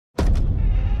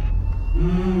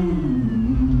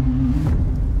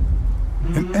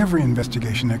In every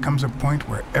investigation, there comes a point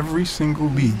where every single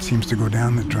lead seems to go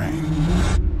down the drain.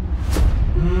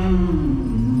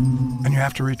 And you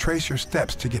have to retrace your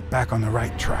steps to get back on the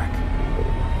right track.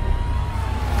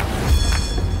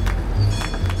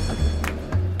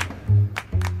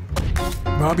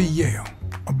 Bobby Yale,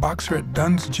 a boxer at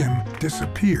Dunn's gym,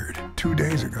 disappeared 2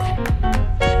 days ago.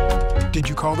 Did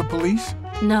you call the police?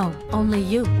 No, only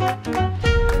you.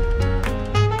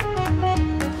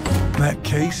 That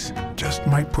case just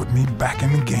might put me back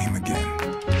in the game again.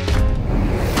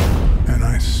 And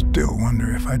I still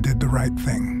wonder if I did the right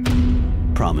thing.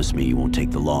 Promise me you won't take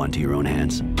the law into your own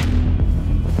hands.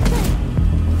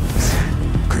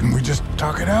 Couldn't we just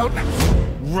talk it out?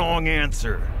 Wrong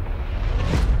answer.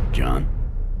 John?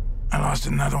 I lost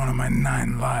another one of my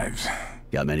 9 lives.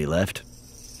 Got many left?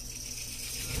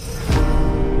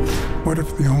 What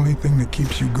if the only thing that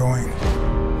keeps you going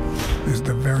is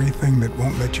the very thing that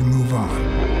won't let you move on?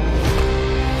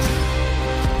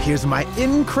 Here's my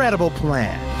incredible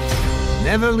plan.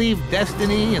 Never leave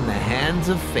destiny in the hands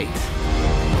of fate.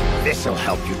 This'll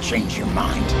help you change your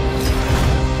mind.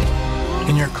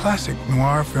 In your classic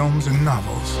noir films and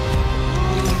novels,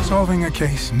 solving a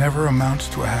case never amounts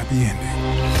to a happy ending.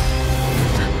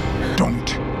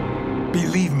 Don't.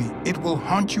 Believe me, it will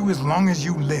haunt you as long as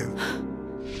you live.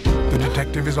 The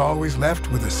detective is always left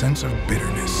with a sense of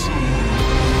bitterness.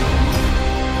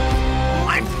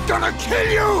 I'm gonna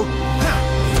kill you!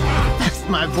 That's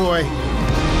my boy.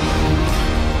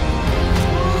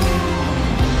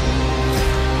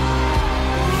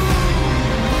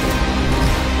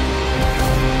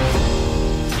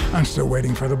 I'm still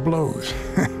waiting for the blows.